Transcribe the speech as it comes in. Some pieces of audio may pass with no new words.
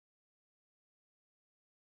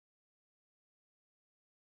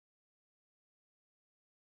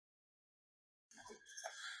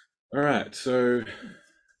All right, so if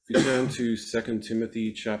you turn to 2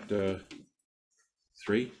 Timothy chapter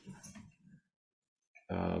 3.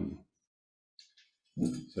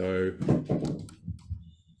 So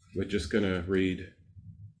we're just going to read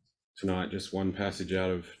tonight just one passage out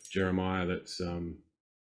of Jeremiah that's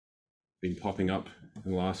been popping up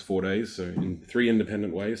in the last 4 days, so in 3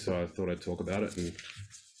 independent ways. So I thought I'd talk about it and,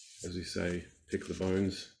 as we say, pick the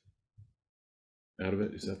bones out of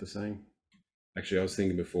it. Is that the saying? Actually, I was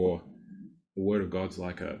thinking before, the word of God's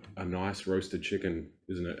like a nice roasted chicken,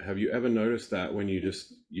 isn't it? Have you ever noticed that when you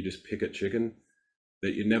just pick at chicken,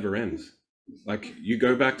 that it never ends? Like, you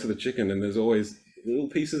go back to the chicken and there's always little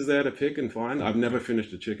pieces there to pick and find. I've never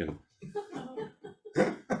finished a chicken.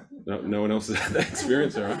 No one else has had that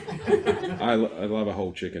experience, all right? I love a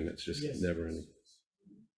whole chicken. It's just never ending.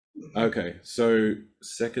 Okay, so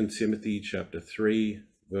 2 Timothy chapter 3,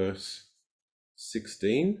 verse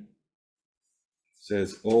 16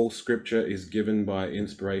 says, all scripture is given by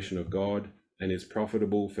inspiration of God and is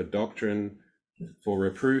profitable for doctrine, for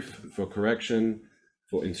reproof, for correction,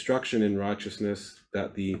 for instruction in righteousness,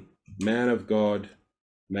 that the man of God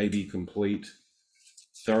may be complete,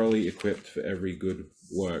 thoroughly equipped for every good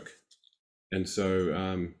work. And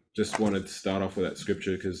so just wanted to start off with that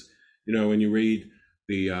scripture because, you know, when you read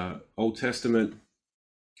the Old Testament,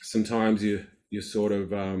 sometimes you sort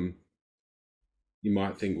of, you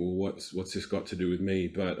might think, well, what's this got to do with me?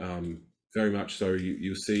 But very much so,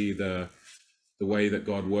 you see the way that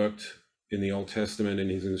God worked in the Old Testament,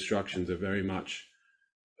 and his instructions are very much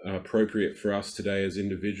appropriate for us today as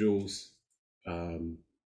individuals,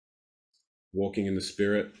 walking in the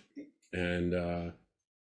Spirit and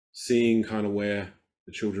seeing kind of where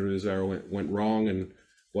the children of Israel went wrong and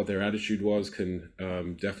what their attitude was can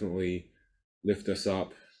definitely lift us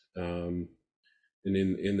up. And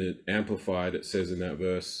in the Amplified, it says in that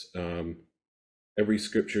verse, every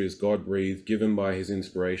scripture is God-breathed, given by his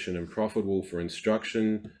inspiration, and profitable for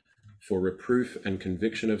instruction, for reproof and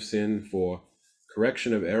conviction of sin, for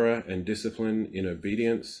correction of error and discipline in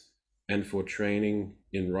obedience, and for training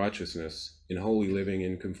in righteousness, in holy living,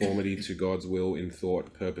 in conformity to God's will in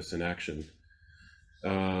thought, purpose, and action,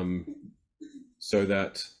 so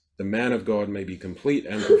that the man of God may be complete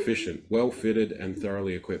and proficient, well fitted and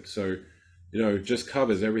thoroughly equipped. So, you know, it just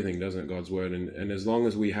covers everything, doesn't it, God's word? And as long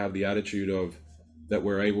as we have the attitude of that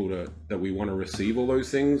we're able to, that we want to receive all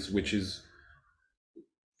those things, which is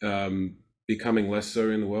becoming less so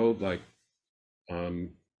in the world, like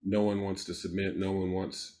no one wants to submit, no one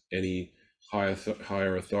wants any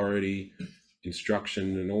higher authority,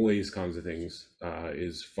 instruction, and all these kinds of things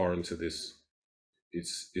is foreign to this.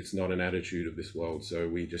 It's not an attitude of this world. So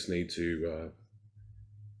we just need to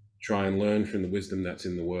try and learn from the wisdom that's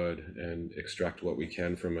in the word and extract what we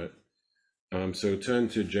can from it. So turn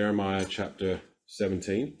to Jeremiah chapter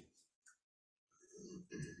 17.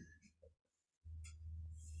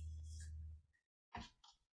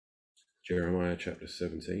 Jeremiah chapter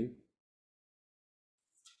 17.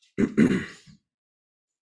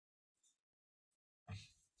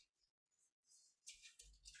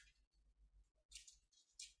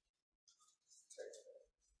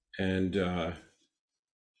 And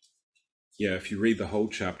yeah, if you read the whole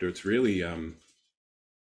chapter, it's really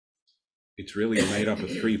made up of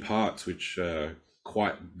 3 parts, which are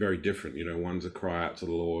quite very different. You know, one's a cry out to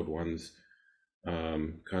the Lord, one's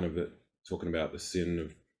kind of talking about the sin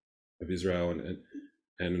of Israel,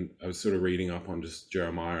 and I was sort of reading up on just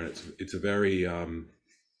Jeremiah, and it's a very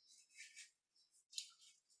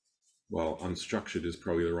well, unstructured is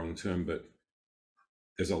probably the wrong term, but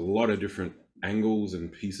there's a lot of different angles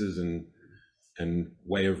and pieces and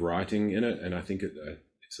way of writing in it, and I think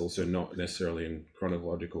it's also not necessarily in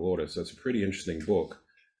chronological order. So it's a pretty interesting book.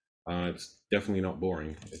 It's definitely not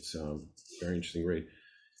boring. It's a very interesting read.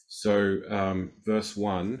 So verse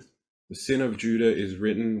 1, the sin of Judah is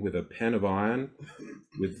written with a pen of iron,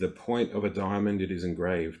 with the point of a diamond it is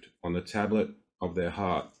engraved on the tablet of their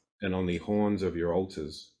heart and on the horns of your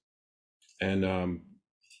altars. And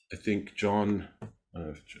I think John, I don't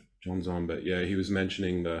know if John's on, but yeah, he was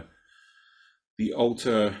mentioning the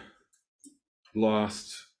altar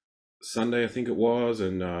last Sunday, I think it was,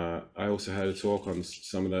 and I also had a talk on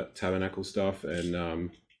some of that tabernacle stuff, and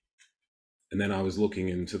then I was looking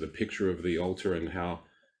into the picture of the altar and how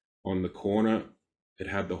on the corner it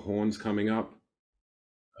had the horns coming up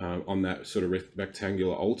on that sort of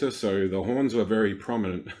rectangular altar. So the horns were very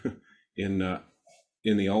prominent in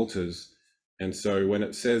the altars, and so when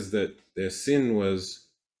it says that their sin was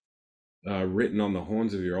written on the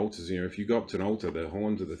horns of your altars, you know, if you go up to an altar, the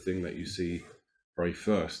horns are the thing that you see very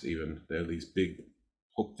first. Even they're these big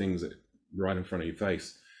hook things that right in front of your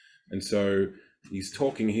face. And so he's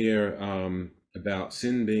talking here about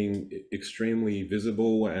sin being extremely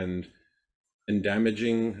visible and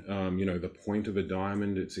damaging. You know, the point of a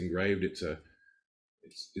diamond, it's engraved.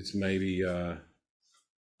 It's maybe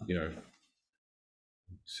you know,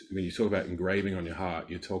 when you talk about engraving on your heart,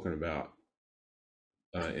 you're talking about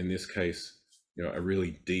in this case, you know, a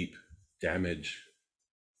really deep damage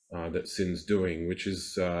that sin's doing, which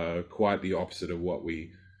is quite the opposite of what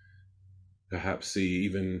we perhaps see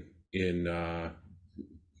even in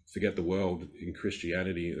forget the world, in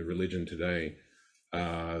Christianity, the religion today.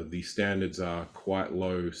 The standards are quite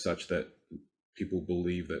low, such that people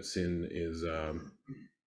believe that sin is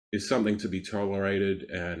something to be tolerated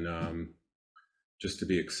and just to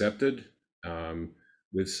be accepted,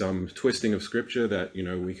 with some twisting of scripture that, you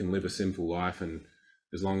know, we can live a sinful life, and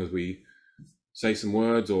as long as we say some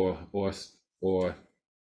words or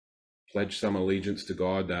pledge some allegiance to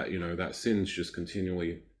God, that, you know, that sin's just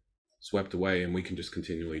continually swept away and we can just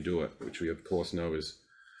continually do it, which we of course know is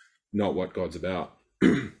not what God's about.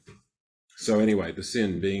 So anyway, the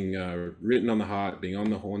sin being written on the heart, being on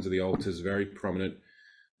the horns of the altar, is very prominent.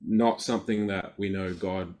 Not something that we know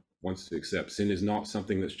God wants to accept. Sin is not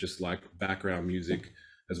something that's just like background music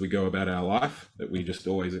as we go about our life that we just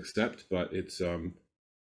always accept, but it's a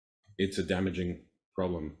damaging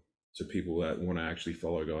problem to people that want to actually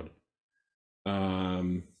follow God.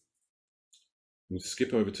 We'll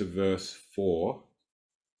skip over to verse 4.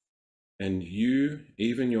 And you,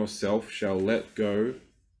 even yourself, shall let go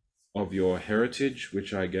of your heritage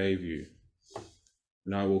which I gave you,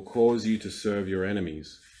 and I will cause you to serve your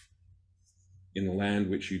enemies in the land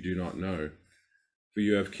which you do not know. For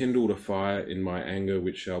you have kindled a fire in my anger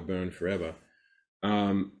which shall burn forever.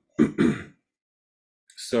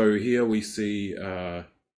 So here we see a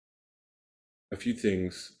few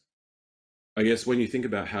things. I guess when you think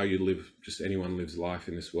about how you live, just anyone lives life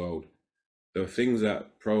in this world, the things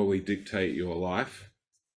that probably dictate your life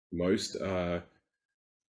most are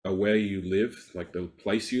where you live, like the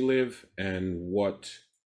place you live, and what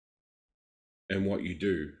you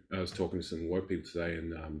do. I was talking to some work people today,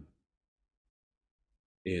 and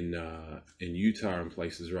in Utah and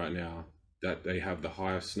places right now that they have the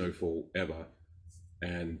highest snowfall ever,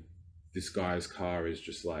 and this guy's car is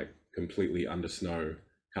just like completely under snow,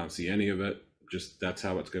 can't see any of it. Just that's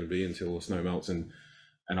how it's going to be until the snow melts. And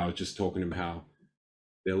I was just talking to him how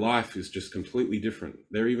their life is just completely different.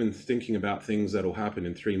 They're even thinking about things that'll happen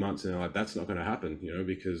in 3 months, and they're like, that's not going to happen, you know,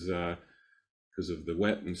 because of the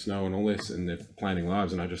wet and snow and all this, and they're planning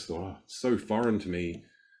lives. And I just thought, oh, it's so foreign to me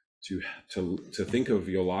to think of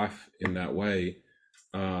your life in that way,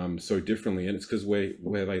 so differently. And it's because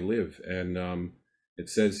where they live. And it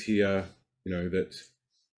says here, you know, that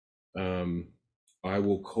I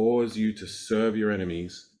will cause you to serve your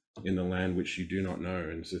enemies in the land which you do not know.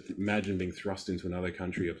 And so imagine being thrust into another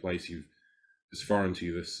country, a place is foreign to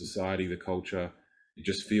you, the society, the culture. It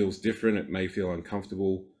just feels different. It may feel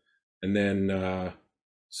uncomfortable. And then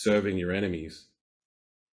serving your enemies.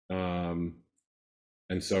 And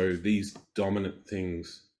so these dominant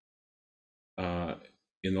things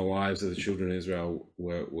in the lives of the children of Israel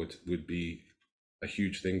would be a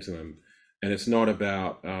huge thing to them. And it's not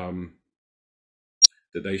about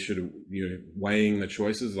that they should, you know, weighing the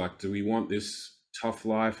choices, like, do we want this tough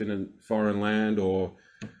life in a foreign land, or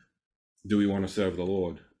do we want to serve the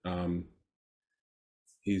Lord?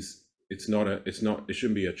 It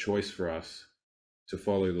shouldn't be a choice for us to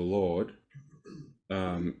follow the Lord.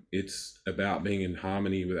 It's about being in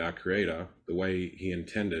harmony with our Creator, the way He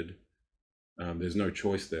intended. There's no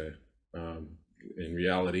choice there. In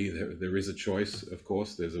reality, there is a choice, of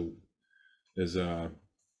course. There's a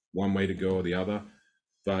one way to go or the other,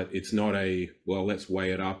 but it's not well, let's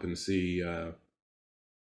weigh it up and see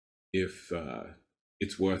if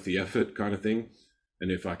it's worth the effort kind of thing.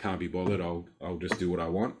 And if I can't be bothered, I'll just do what I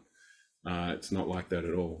want. It's not like that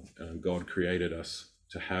at all. God created us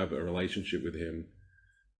to have a relationship with Him,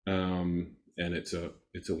 and it's a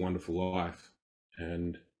wonderful life,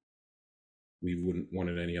 and we wouldn't want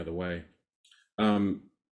it any other way.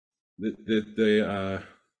 The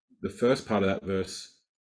first part of that verse,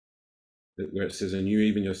 where it says, and you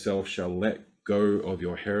even yourself shall let go of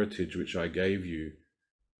your heritage which I gave you,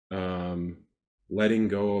 letting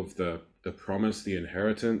go of the promise, the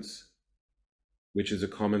inheritance, which is a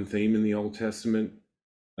common theme in the Old Testament,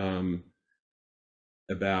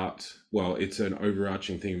 it's an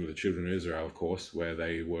overarching theme of the children of Israel, of course, where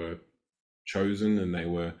they were chosen and they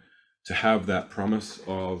were to have that promise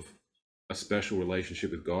of a special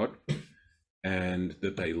relationship with God, and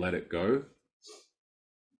that they let it go,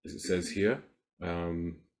 as it says here.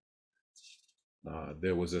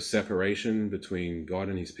 There was a separation between God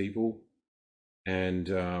and His people, And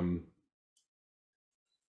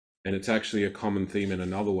it's actually a common theme in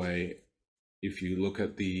another way. If you look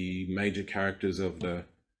at the major characters of the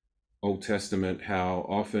Old Testament, how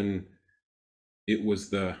often it was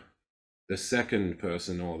the second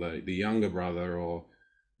person, or the younger brother, or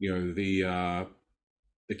the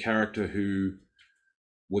character who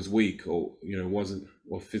was weak, or wasn't,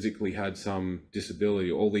 or physically had some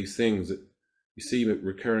disability. All these things that you see a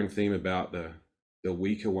recurring theme about the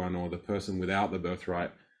weaker one, or the person without the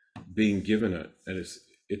birthright, being given it. And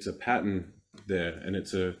it's a pattern there, and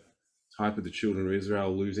it's a type of the children of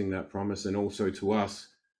Israel losing that promise, and also to us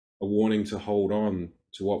a warning to hold on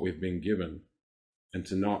to what we've been given, and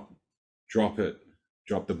to not drop the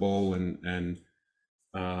ball, and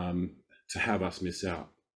to have us miss out.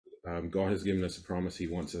 God has given us a promise. He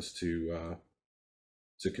wants us to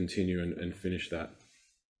continue and finish that.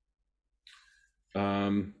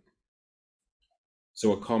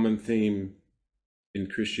 So a common theme in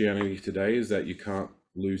Christianity today is that you can't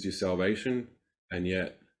lose your salvation, and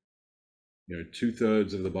yet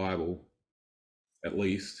 2/3 of the Bible, at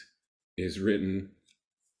least, is written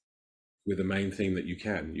with the main theme that you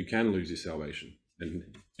can lose your salvation, and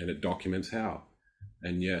it documents how.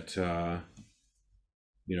 And yet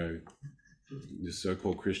the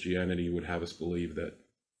so-called Christianity would have us believe that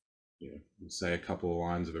say a couple of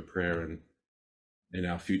lines of a prayer, and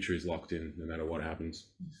our future is locked in no matter what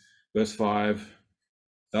happens. Verse 5,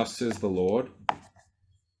 thus says the Lord,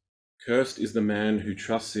 cursed is the man who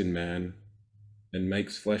trusts in man and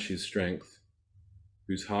makes flesh his strength,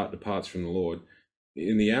 whose heart departs from the Lord.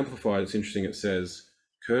 In the Amplified, it's interesting, it says,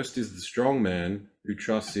 cursed is the strong man who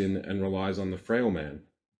trusts in and relies on the frail man,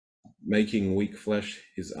 making weak flesh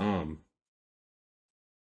his arm.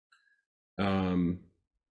 And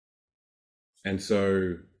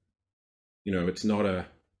so, it's not an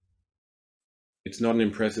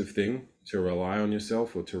impressive thing to rely on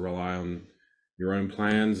yourself, or to rely on your own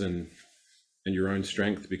plans and your own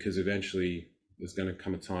strength, because eventually there's going to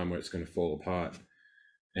come a time where it's going to fall apart.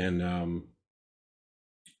 And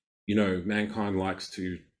mankind likes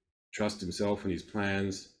to trust himself and his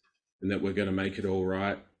plans, and that we're going to make it all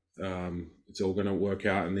right. It's all going to work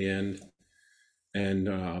out in the end. And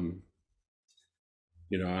I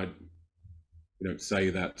don't say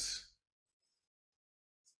that's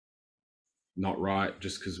not right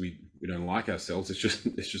just because we don't like ourselves. It's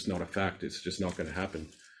just not a fact. It's just not going to happen.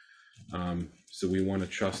 So we want to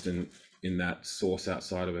trust in that source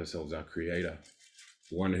outside of ourselves, our Creator,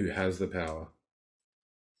 the one who has the power.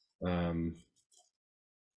 And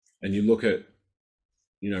you look at,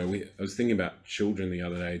 I was thinking about children the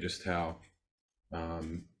other day, just how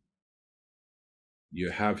you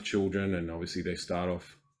have children, and obviously they start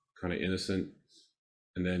off kind of innocent,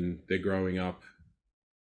 and then they're growing up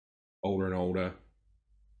older and older,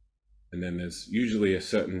 and then there's usually a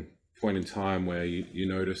certain point in time where you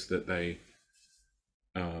notice that they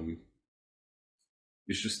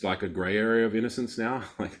it's just like a gray area of innocence now.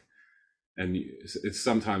 And it's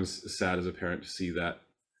sometimes sad as a parent to see that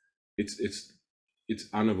it's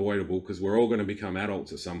unavoidable, because we're all going to become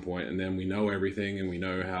adults at some point, and then we know everything, and we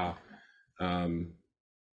know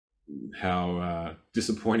how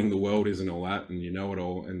disappointing the world is and all that, and it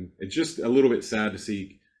all. And it's just a little bit sad to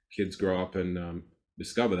see kids grow up and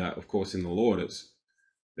discover that. Of course, in the Lord,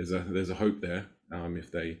 there's a hope there,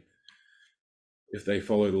 if they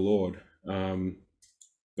follow the Lord.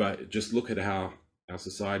 But just look at how our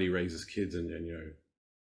society raises kids, and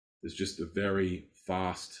there's just a very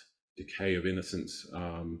fast decay of innocence,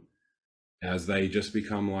 as they just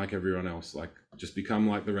become like everyone else, just become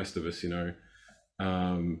like the rest of us,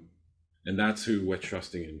 and that's who we're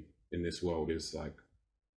trusting in this world. Is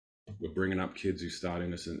we're bringing up kids who start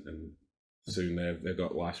innocent, and soon they've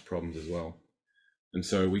got life's problems as well. And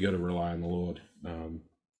so we got to rely on the Lord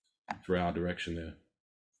for our direction there.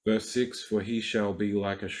 Verse 6, for he shall be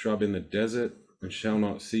like a shrub in the desert, and shall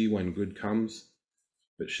not see when good comes,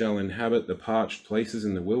 but shall inhabit the parched places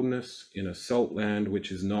in the wilderness, in a salt land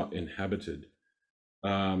which is not inhabited.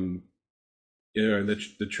 The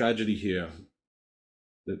tragedy here,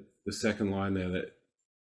 the second line there, that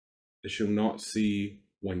they shall not see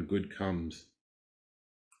when good comes.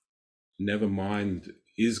 Never mind,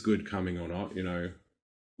 is good coming or not,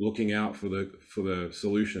 looking out for the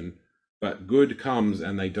solution, but good comes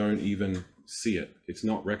and they don't even see it. It's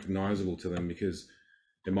not recognizable to them, because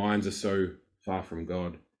their minds are so far from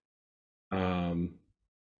God. And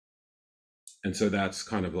so that's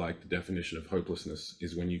kind of like the definition of hopelessness,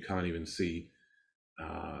 is when you can't even see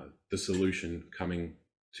the solution coming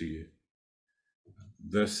to you.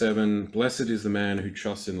 Verse 7, blessed is the man who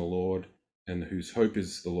trusts in the Lord, and whose hope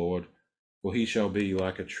is the Lord, For he shall be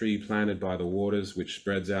like a tree planted by the waters, which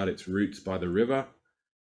spreads out its roots by the river,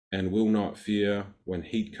 and will not fear when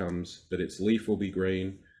heat comes, but its leaf will be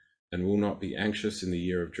green, and will not be anxious in the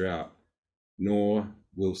year of drought, nor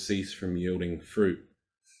will cease from yielding fruit.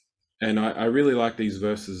 And I really like these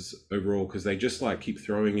verses overall, because they just like keep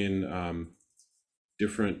throwing in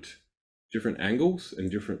different angles and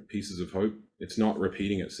different pieces of hope. It's not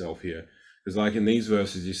repeating itself here, because like in these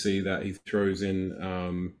verses you see that he throws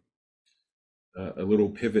in a little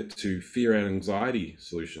pivot to fear and anxiety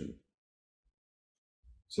solution.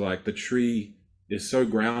 So like the tree is so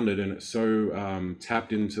grounded and it's so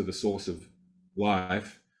tapped into the source of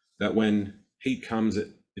life that when heat comes,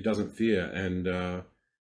 it doesn't fear.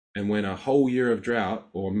 And when a whole year of drought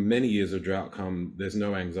or many years of drought come, there's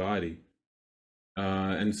no anxiety.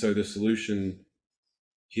 And so the solution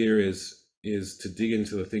here is to dig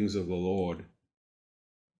into the things of the Lord,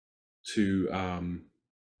 to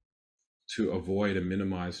avoid and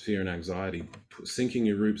minimize fear and anxiety, sinking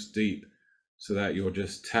your roots deep so that you're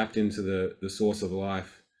just tapped into the source of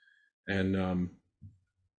life. And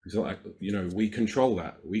so like, you know, we control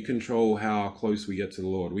that. We control how close we get to the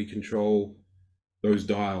Lord. We control those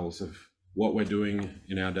dials of what we're doing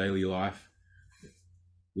in our daily life.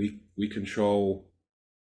 We control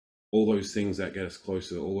all those things that get us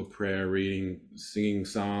closer, all the prayer, reading, singing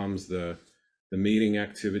psalms, the meeting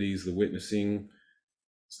activities, the witnessing.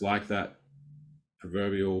 It's like that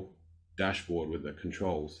proverbial dashboard with the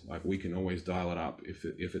controls. Like we can always dial it up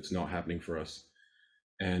if it's not happening for us.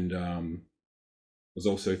 And I was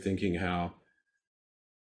also thinking how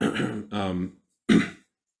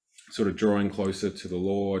sort of drawing closer to the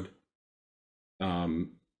Lord,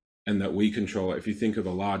 and that we control it. If you think of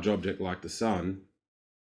a large object like the sun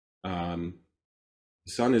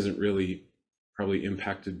isn't really probably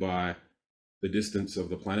impacted by the distance of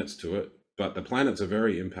the planets to it, but the planets are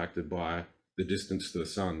very impacted by the distance to the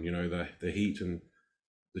sun, you know, the heat and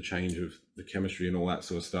the change of the chemistry and all that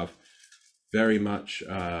sort of stuff. Very much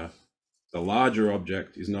the larger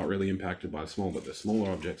object is not really impacted by the small, but the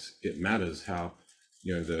smaller objects, it matters how,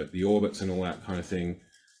 you know, the orbits and all that kind of thing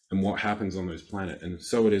and what happens on those planets. And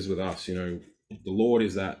so it is with us, you know, the Lord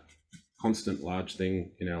is that constant large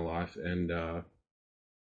thing in our life, and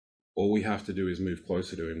all we have to do is move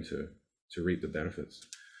closer to him to reap the benefits.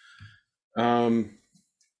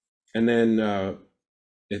 And then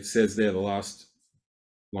it says there, the last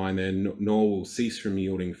line there, nor will cease from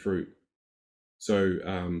yielding fruit.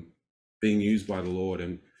 So being used by the Lord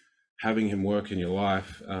and having him work in your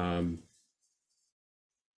life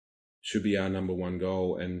should be our number one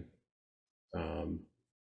goal. And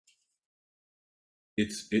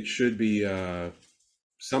it should be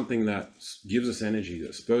something that gives us energy,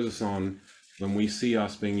 that spurs us on when we see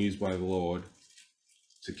us being used by the Lord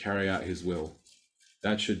to carry out his will.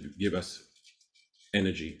 That should give us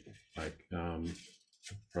energy, like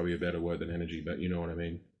probably a better word than energy, but you know what I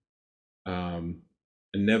mean.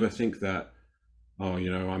 And never think that, oh,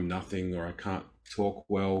 you know, I'm nothing, or I can't talk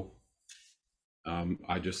well.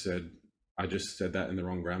 I just said that in the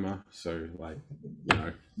wrong grammar. So like, you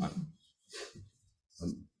know,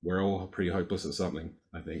 we're all pretty hopeless at something,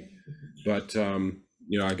 I think. But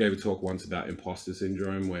you know, I gave a talk once about imposter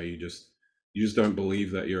syndrome, where you just don't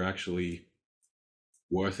believe that you're actually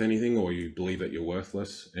worth anything, or you believe that you're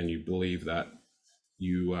worthless, and you believe that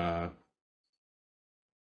you're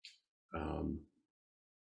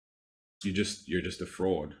just a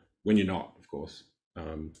fraud, when you're not, of course.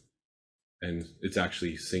 And it's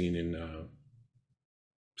actually seen in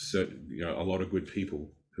certain, you know, a lot of good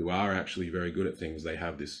people who are actually very good at things. They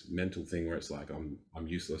have this mental thing where it's like, I'm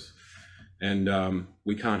useless. And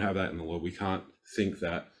we can't have that in the Lord. We can't think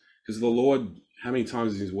that, because the Lord, how many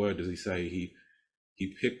times in his word does he say he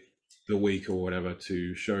picked the weak or whatever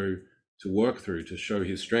to work through, to show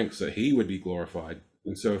his strength so he would be glorified?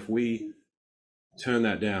 And so if we turn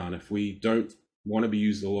that down, if we don't want to be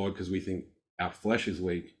used of the Lord because we think our flesh is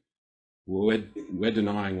weak, we're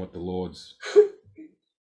denying what the Lord's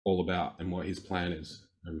all about and what his plan is,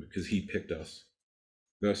 because he picked us.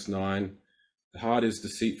 Verse 9, the heart is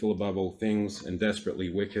deceitful above all things and desperately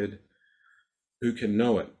wicked. Who can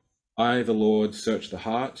know it? I, the Lord, search the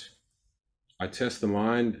heart. I test the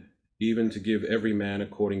mind, even to give every man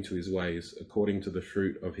according to his ways, according to the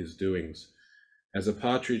fruit of his doings. As a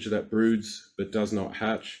partridge that broods but does not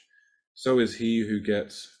hatch, so is he who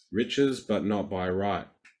gets riches but not by right.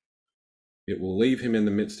 It will leave him in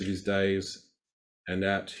the midst of his days, and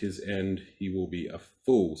at his end he will be a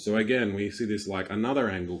fool. So again, we see this like another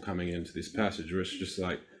angle coming into this passage, where it's just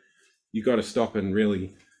like, you got to stop and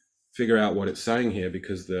really figure out what it's saying here,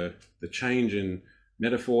 because the change in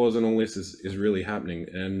metaphors and all this is really happening.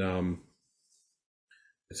 And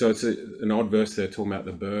So it's an odd verse there talking about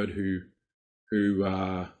the bird who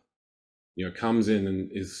comes in and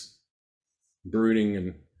is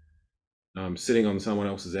brooding and sitting on someone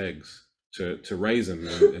else's eggs to raise them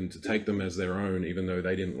and to take them as their own, even though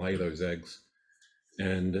they didn't lay those eggs.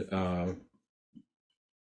 And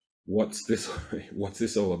what's this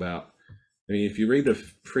all about? I mean, if you read the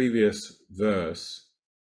previous verse,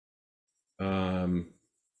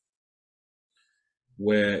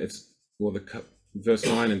 where it's verse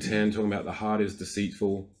 9 and 10 talking about the heart is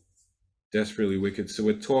deceitful, desperately wicked. So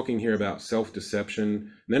we're talking here about self-deception.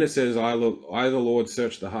 And then it says, I the Lord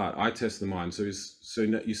search the heart, I test the mind. So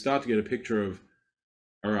you start to get a picture of,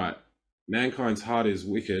 all right, mankind's heart is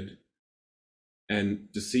wicked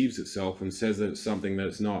and deceives itself and says that it's something that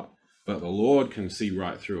it's not. But the Lord can see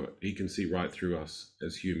right through it. He can see right through us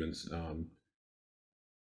as humans.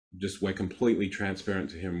 Just we're completely transparent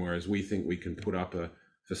to him, whereas we think we can put up a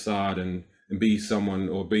facade and be someone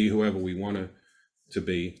or be whoever we want to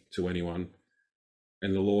be to anyone,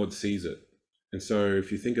 and the Lord sees it. And so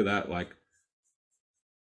if you think of that like,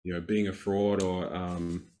 being a fraud or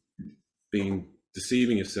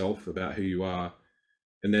deceiving yourself about who you are,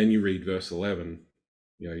 and then you read verse 11,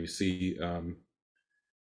 you see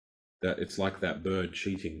that it's like that bird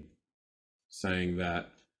cheating, saying that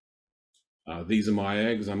these are my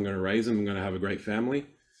eggs, I'm going to raise them, I'm going to have a great family.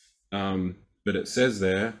 But it says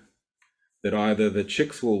there that either the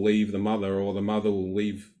chicks will leave the mother or the mother will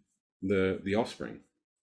leave the offspring,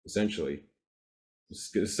 essentially. It's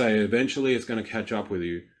going to say eventually it's going to catch up with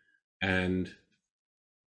you and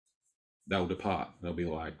they'll depart. They'll be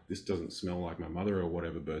like, this doesn't smell like my mother, or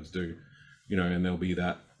whatever birds do, and there'll be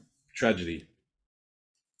that tragedy.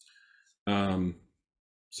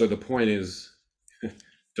 So the point is,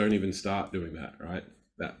 don't even start doing that, right?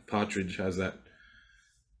 That partridge has that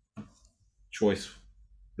choice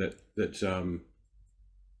that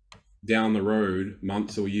down the road,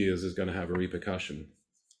 months or years, is going to have a repercussion.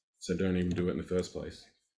 So don't even do it in the first place.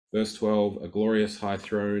 Verse 12, a glorious high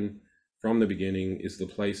throne from the beginning is the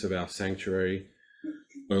place of our sanctuary,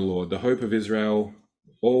 O Lord, the hope of Israel.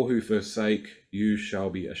 All who forsake you shall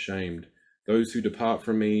be ashamed. Those who depart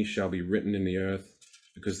from me shall be written in the earth,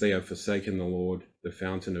 because they have forsaken the Lord, the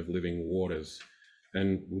fountain of living waters.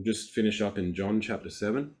 And we'll just finish up in John chapter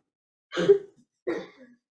 7.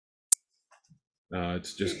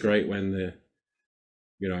 It's just great when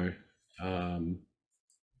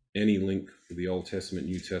any link with the Old Testament,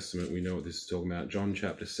 New Testament, we know what this is talking about. John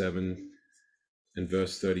chapter 7 and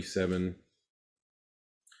verse 37.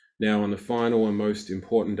 Now on the final and most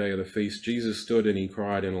important day of the feast, Jesus stood and he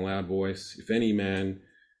cried in a loud voice, if any man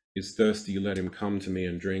is thirsty, let him come to me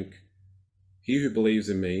and drink. He who believes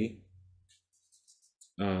in me,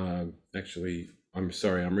 actually, I'm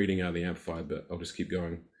sorry, I'm reading out of the Amplified, but I'll just keep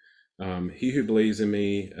going. He who believes in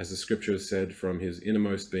me, as the scripture has said, from his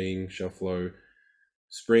innermost being shall flow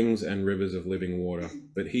springs and rivers of living water.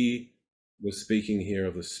 But he was speaking here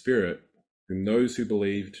of the Spirit, whom those who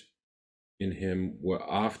believed in him were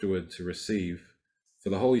afterward to receive, for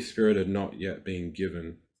the Holy Spirit had not yet been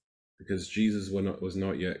given, because Jesus was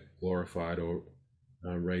not yet glorified or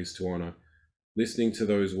raised to honor. Listening to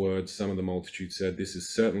those words, some of the multitude said, this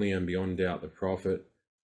is certainly and beyond doubt the prophet,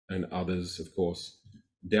 and others, of course,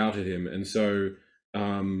 doubted him. And so,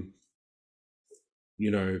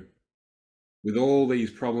 with all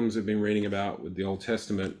these problems we've been reading about with the Old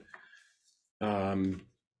Testament,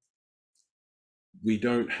 we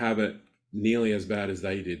don't have it nearly as bad as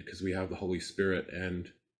they did, because we have the Holy Spirit, and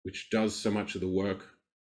which does so much of the work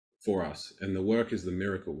for us. And the work is the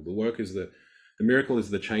miracle. The work is the miracle is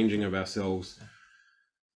the changing of ourselves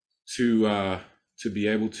to be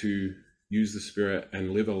able to use the Spirit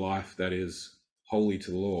and live a life that is holy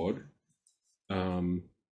to the Lord.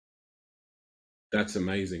 That's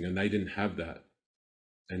amazing, and they didn't have that.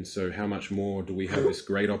 And so how much more do we have this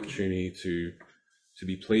great opportunity to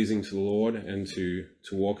be pleasing to the Lord and to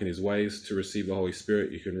walk in his ways, to receive the Holy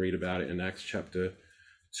Spirit? You can read about it in Acts chapter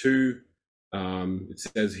 2. It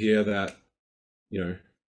says here that,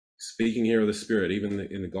 speaking here of the Spirit, even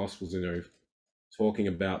in the Gospels, talking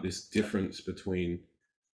about this difference between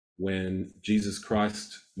when Jesus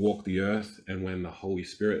Christ walked the earth and when the Holy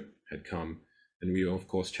Spirit had come. And we, of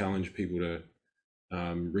course, challenge people to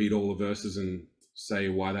read all the verses and say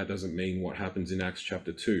why that doesn't mean what happens in Acts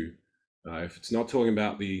chapter 2. If it's not talking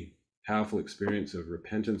about the powerful experience of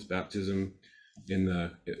repentance, baptism in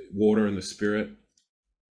the water and the Spirit,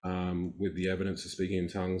 with the evidence of speaking in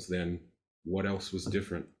tongues, then what else was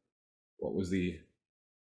different? What was the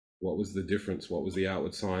difference? What was the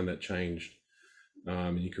outward sign that changed?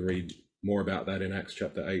 You can read more about that in Acts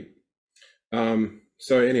chapter 8.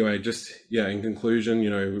 So anyway, just yeah, in conclusion,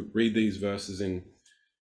 read these verses in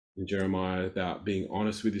Jeremiah about being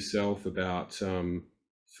honest with yourself, about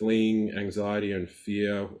fleeing anxiety and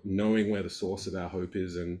fear, knowing where the source of our hope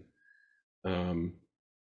is, and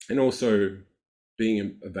also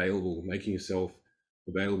being available, making yourself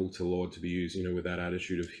available to the Lord to be used, with that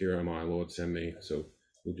attitude of "Here am I, Lord, send me." So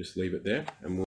we'll just leave it there, and we'll